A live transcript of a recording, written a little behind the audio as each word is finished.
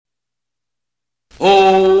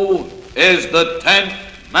Who is the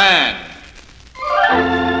 10th man?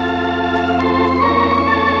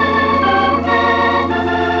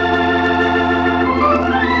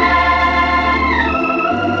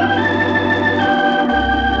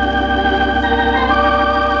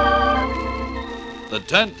 The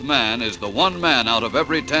 10th man is the one man out of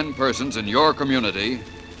every 10 persons in your community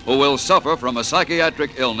who will suffer from a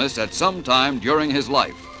psychiatric illness at some time during his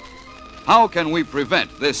life. How can we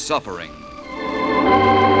prevent this suffering?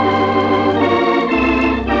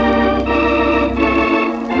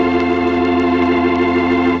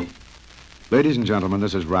 Ladies and gentlemen,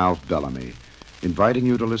 this is Ralph Bellamy, inviting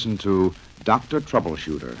you to listen to Dr.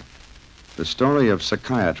 Troubleshooter, the story of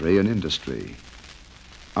psychiatry and industry.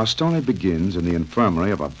 Our story begins in the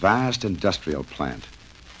infirmary of a vast industrial plant.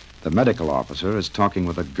 The medical officer is talking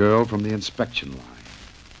with a girl from the inspection line.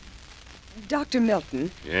 Dr.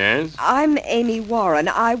 Milton. Yes? I'm Amy Warren.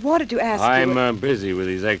 I wanted to ask you... I'm busy with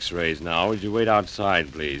these x-rays now. Would you wait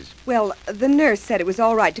outside, please? Well, the nurse said it was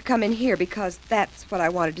all right to come in here because that's what I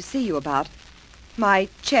wanted to see you about. My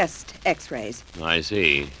chest x-rays. I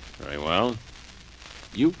see. Very well.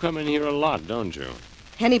 You come in here a lot, don't you?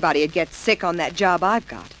 Anybody'd get sick on that job I've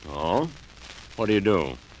got. Oh? What do you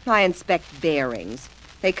do? I inspect bearings.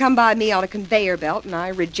 They come by me on a conveyor belt, and I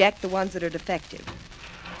reject the ones that are defective.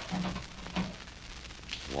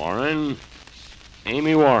 Warren?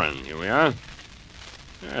 Amy Warren, here we are.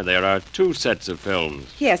 There are 2 sets of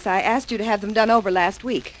films. Yes, I asked you to have them done over last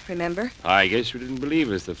week, remember? I guess you didn't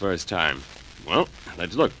believe us the first time. Well,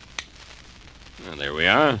 let's look. There we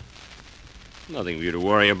are. Nothing for you to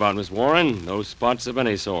worry about, Miss Warren. No spots of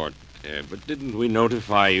any sort. But didn't we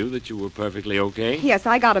notify you that you were perfectly okay? Yes,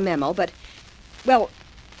 I got a memo, but... Well,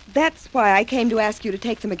 that's why I came to ask you to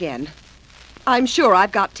take them again. I'm sure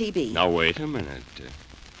I've got TB. Now, wait a minute.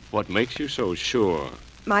 What makes you so sure?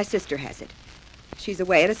 My sister has it. She's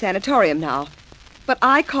away at a sanatorium now. But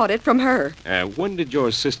I caught it from her. When did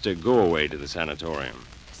your sister go away to the sanatorium?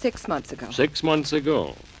 6 months ago. 6 months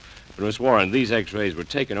ago. But, Miss Warren, these x-rays were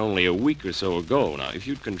taken only a week or so ago. Now, if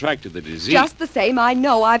you'd contracted the disease... Just the same, I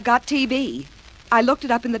know I've got TB. I looked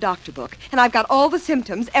it up in the doctor book, and I've got all the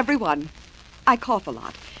symptoms, every one. I cough a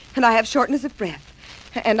lot, and I have shortness of breath.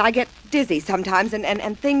 And I get dizzy sometimes,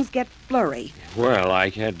 and things get blurry. Well, I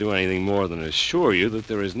can't do anything more than assure you that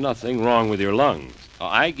there is nothing wrong with your lungs.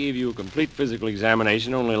 I gave you a complete physical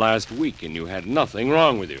examination only last week, and you had nothing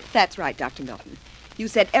wrong with you. That's right, Dr. Milton. You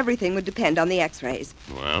said everything would depend on the x-rays.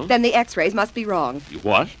 Well? Then the x-rays must be wrong.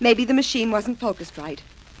 What? Maybe the machine wasn't focused right.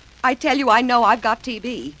 I tell you, I know I've got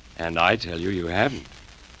TB. And I tell you, you haven't.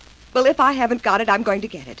 Well, if I haven't got it, I'm going to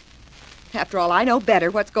get it. After all, I know better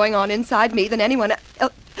what's going on inside me than anyone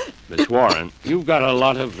else. Miss Warren, you've got a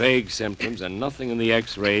lot of vague symptoms, and nothing in the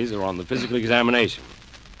x-rays or on the physical examination.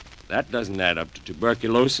 That doesn't add up to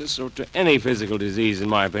tuberculosis or to any physical disease, in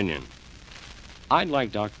my opinion. I'd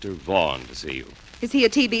like Dr. Vaughn to see you. Is he a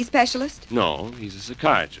TB specialist? No, he's a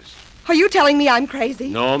psychiatrist. Are you telling me I'm crazy?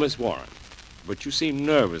 No, Miss Warren. But you seem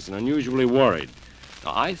nervous and unusually worried.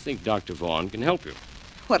 Now, I think Dr. Vaughn can help you.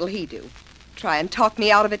 What'll he do? Try and talk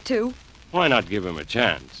me out of it, too? Why not give him a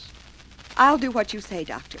chance? I'll do what you say,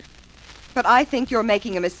 Doctor. But I think you're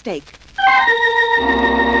making a mistake.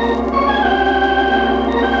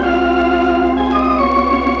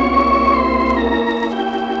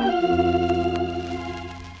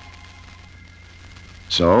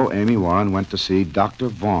 So Amy Warren went to see Dr.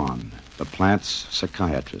 Vaughn, the plant's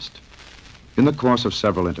psychiatrist. In the course of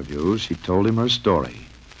several interviews, she told him her story.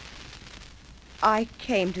 I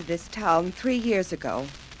came to this town 3 years ago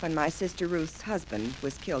when my sister Ruth's husband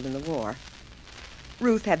was killed in the war.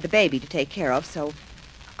 Ruth had the baby to take care of, so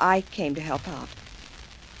I came to help out.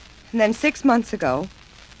 And then 6 months ago,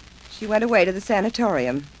 she went away to the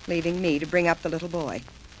sanatorium, leaving me to bring up the little boy.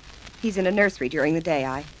 He's in a nursery during the day.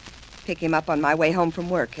 I pick him up on my way home from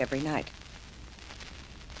work every night.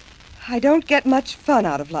 I don't get much fun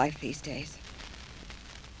out of life these days.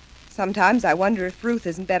 Sometimes I wonder if Ruth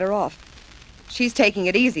isn't better off. She's taking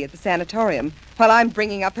it easy at the sanatorium while I'm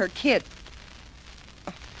bringing up her kid.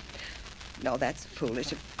 Oh, no, that's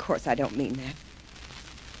foolish. Of course, I don't mean that.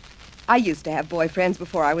 I used to have boyfriends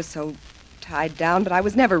before I was so tied down, but I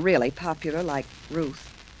was never really popular like Ruth.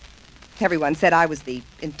 Everyone said I was the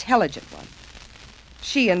intelligent one.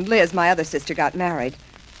 She and Liz, my other sister, got married.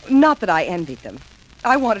 Not that I envied them.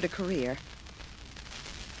 I wanted a career.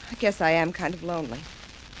 I guess I am kind of lonely.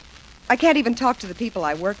 I can't even talk to the people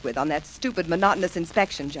I work with on that stupid, monotonous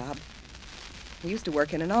inspection job. I used to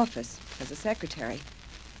work in an office as a secretary.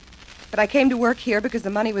 But I came to work here because the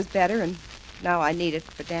money was better, and now I need it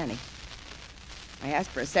for Danny. I asked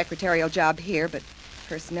for a secretarial job here, but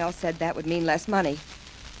Personnel said that would mean less money.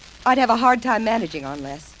 I'd have a hard time managing on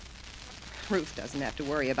less. Ruth doesn't have to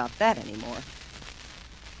worry about that anymore.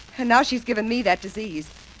 And now she's given me that disease.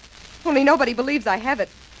 Only nobody believes I have it.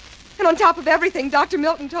 And on top of everything, Dr.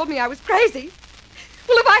 Milton told me I was crazy.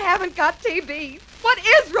 Well, if I haven't got TB, what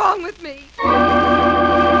is wrong with me?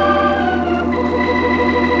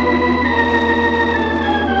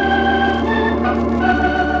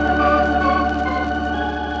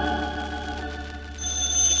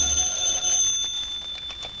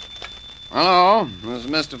 Hello, this is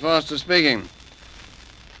Mr. Foster speaking.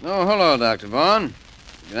 Oh, hello, Dr. Vaughn.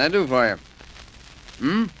 What can I do for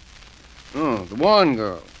you? Oh, the Warren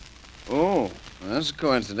girl. Oh, that's a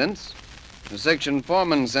coincidence. The section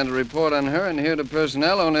foreman sent a report on her and here to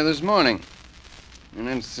personnel only this morning. And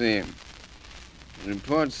let's see. The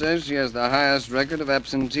report says she has the highest record of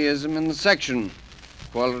absenteeism in the section.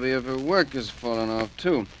 Quality of her work has fallen off,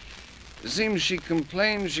 too. It seems she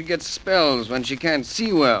complains she gets spells when she can't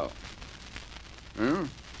see well.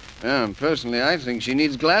 Personally, I think she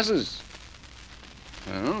needs glasses.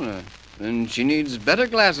 Well, then she needs better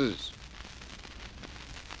glasses.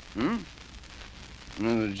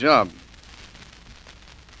 Another job.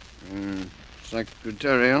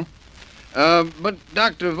 Secretarial. But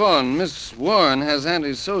Dr. Vaughn, Miss Warren has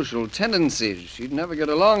antisocial tendencies. She'd never get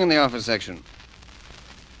along in the office section.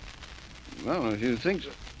 Well, if you think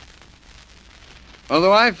so.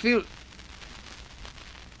 Although I feel...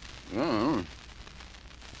 Well,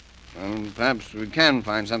 perhaps we can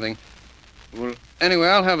find something. Well, anyway,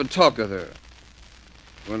 I'll have a talk with her.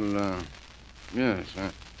 Well, yes.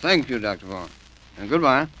 Thank you, Dr. Vaughn. And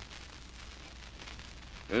goodbye.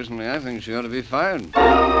 Personally, I think she ought to be fired.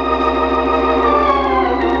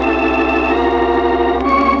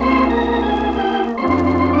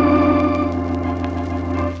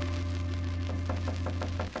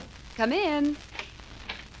 Come in.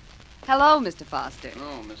 Hello, Mr. Foster.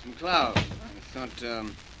 Oh, Miss McLeod. I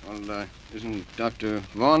thought, isn't Dr.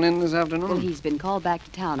 Vaughn in this afternoon? Well, he's been called back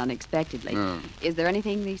to town unexpectedly. Oh. Is there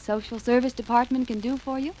anything the social service department can do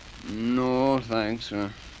for you? No, thanks.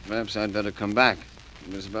 Perhaps I'd better come back.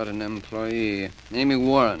 It was about an employee, Amy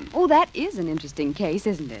Warren. Oh, that is an interesting case,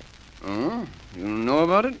 isn't it? Oh? You know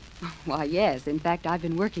about it? Why, yes. In fact, I've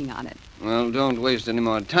been working on it. Well, don't waste any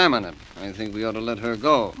more time on it. I think we ought to let her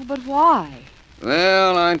go. Oh, but why?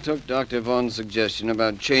 Well, I took Dr. Vaughn's suggestion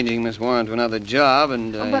about changing Miss Warren to another job,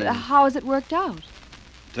 and But how has it worked out?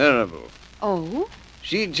 Terrible. Oh?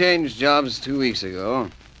 She changed jobs 2 weeks ago,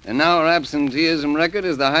 and now her absenteeism record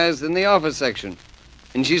is the highest in the office section.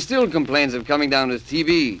 And she still complains of coming down with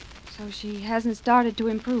TB. So she hasn't started to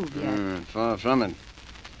improve yet? Far from it.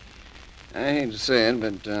 I hate to say it,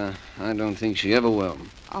 but I don't think she ever will.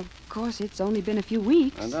 Of course, it's only been a few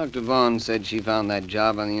weeks. Dr. Vaughn said she found that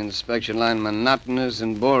job on the inspection line monotonous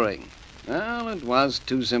and boring. Well, it was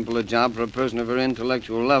too simple a job for a person of her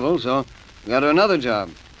intellectual level, so we got her another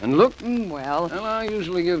job. And look... Well, I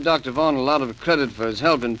usually give Dr. Vaughn a lot of credit for his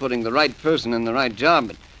help in putting the right person in the right job,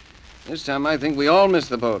 but this time I think we all missed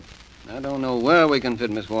the boat. I don't know where we can fit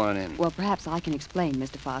Miss Warren in. well, perhaps I can explain,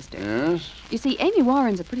 Mr. Foster. Yes? You see, Amy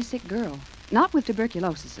Warren's a pretty sick girl. Not with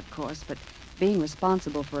tuberculosis, of course, but being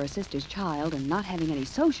responsible for her sister's child and not having any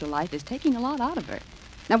social life is taking a lot out of her.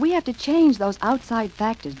 Now, we have to change those outside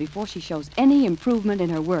factors before she shows any improvement in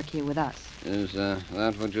her work here with us. Is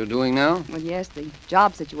that what you're doing now? Well, yes, the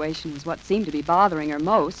job situation was what seemed to be bothering her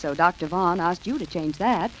most, so Dr. Vaughn asked you to change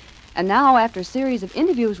that. And now, after a series of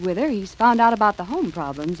interviews with her, he's found out about the home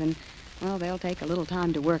problems, and, well, they'll take a little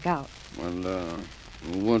time to work out. Well,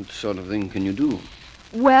 what sort of thing can you do?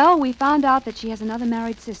 Well, we found out that she has another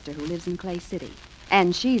married sister who lives in Clay City,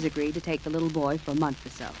 and she's agreed to take the little boy for a month or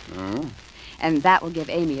so. Oh? And that will give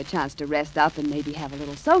Amy a chance to rest up and maybe have a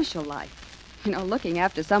little social life. You know, looking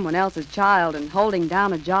after someone else's child and holding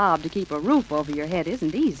down a job to keep a roof over your head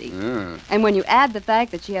isn't easy. Yeah. And when you add the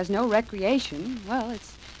fact that she has no recreation, well,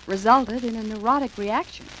 it's resulted in a neurotic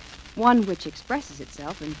reaction, one which expresses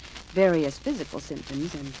itself in various physical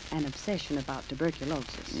symptoms and an obsession about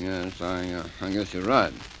tuberculosis. Yes, I guess you're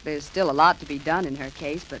right. There's still a lot to be done in her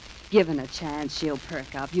case, but given a chance, she'll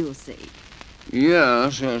perk up. You'll see.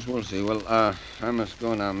 Yes, we'll see. Well, I must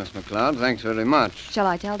go now, Miss McLeod. Thanks very much. Shall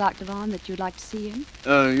I tell Dr. Vaughn that you'd like to see him?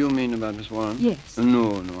 You mean about Miss Warren? Yes.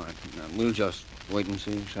 No, I think not. We'll just wait and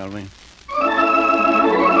see, shall we?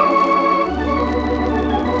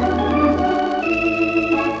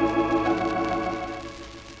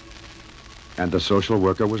 And the social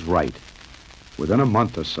worker was right. Within a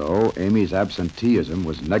month or so, Amy's absenteeism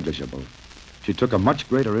was negligible. She took a much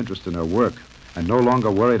greater interest in her work and no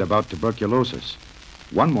longer worried about tuberculosis.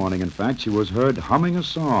 One morning, in fact, she was heard humming a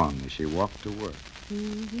song as she walked to work.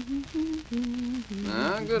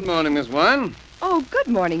 Good morning, Miss Warren. Oh, good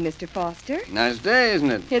morning, Mr. Foster. Nice day, isn't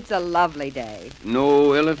it? It's a lovely day.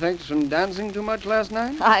 No ill effects from dancing too much last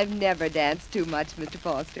night? I've never danced too much, Mr.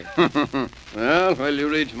 Foster. Well, you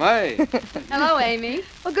reach my. Hello, Amy.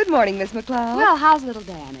 Well, good morning, Miss McLeod. Well, how's little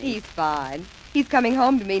Danny? He's fine. He's coming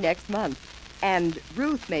home to me next month. And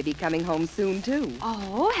Ruth may be coming home soon, too.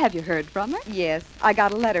 Oh, have you heard from her? Yes, I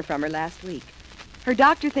got a letter from her last week. Her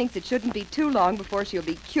doctor thinks it shouldn't be too long before she'll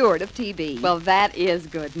be cured of TB. Well, that is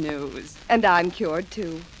good news. And I'm cured,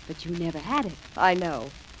 too. But you never had it. I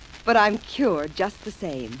know. But I'm cured just the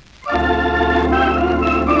same.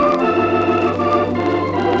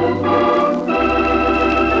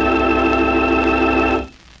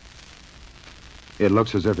 It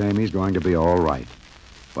looks as if Amy's going to be all right.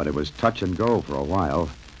 But it was touch and go for a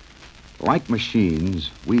while. Like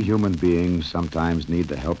machines, we human beings sometimes need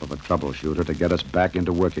the help of a troubleshooter to get us back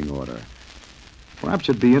into working order. Perhaps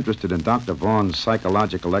you'd be interested in Dr. Vaughan's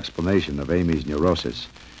psychological explanation of Amy's neurosis.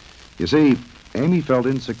 You see, Amy felt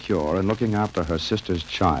insecure in looking after her sister's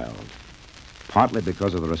child, partly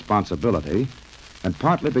because of the responsibility, and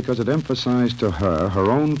partly because it emphasized to her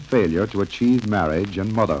her own failure to achieve marriage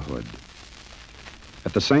and motherhood.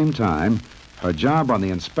 At the same time, her job on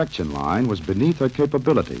the inspection line was beneath her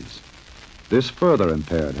capabilities. This further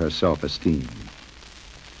impaired her self-esteem.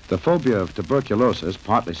 The phobia of tuberculosis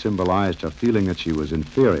partly symbolized her feeling that she was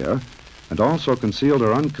inferior and also concealed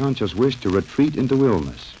her unconscious wish to retreat into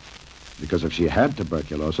illness. Because if she had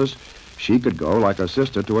tuberculosis, she could go, like her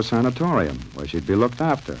sister, to a sanatorium where she'd be looked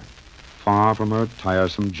after, far from her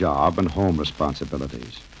tiresome job and home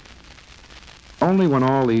responsibilities. Only when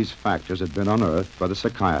all these factors had been unearthed by the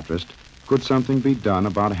psychiatrist could something be done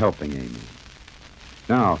about helping Amy.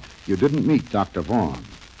 Now, you didn't meet Dr. Vaughan.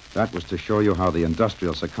 That was to show you how the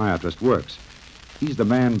industrial psychiatrist works. He's the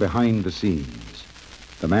man behind the scenes.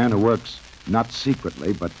 The man who works not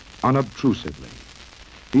secretly, but unobtrusively.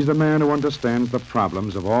 He's the man who understands the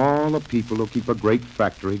problems of all the people who keep a great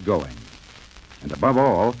factory going. And above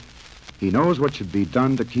all, he knows what should be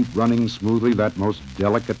done to keep running smoothly that most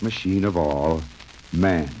delicate machine of all,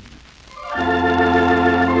 man.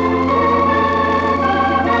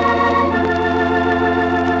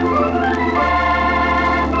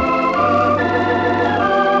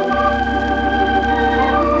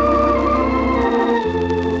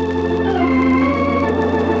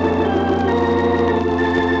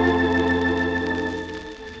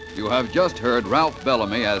 You have just heard Ralph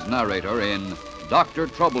Bellamy as narrator in Dr.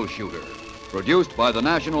 Troubleshooter, produced by the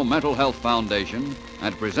National Mental Health Foundation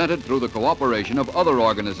and presented through the cooperation of other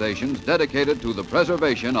organizations dedicated to the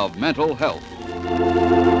preservation of mental health.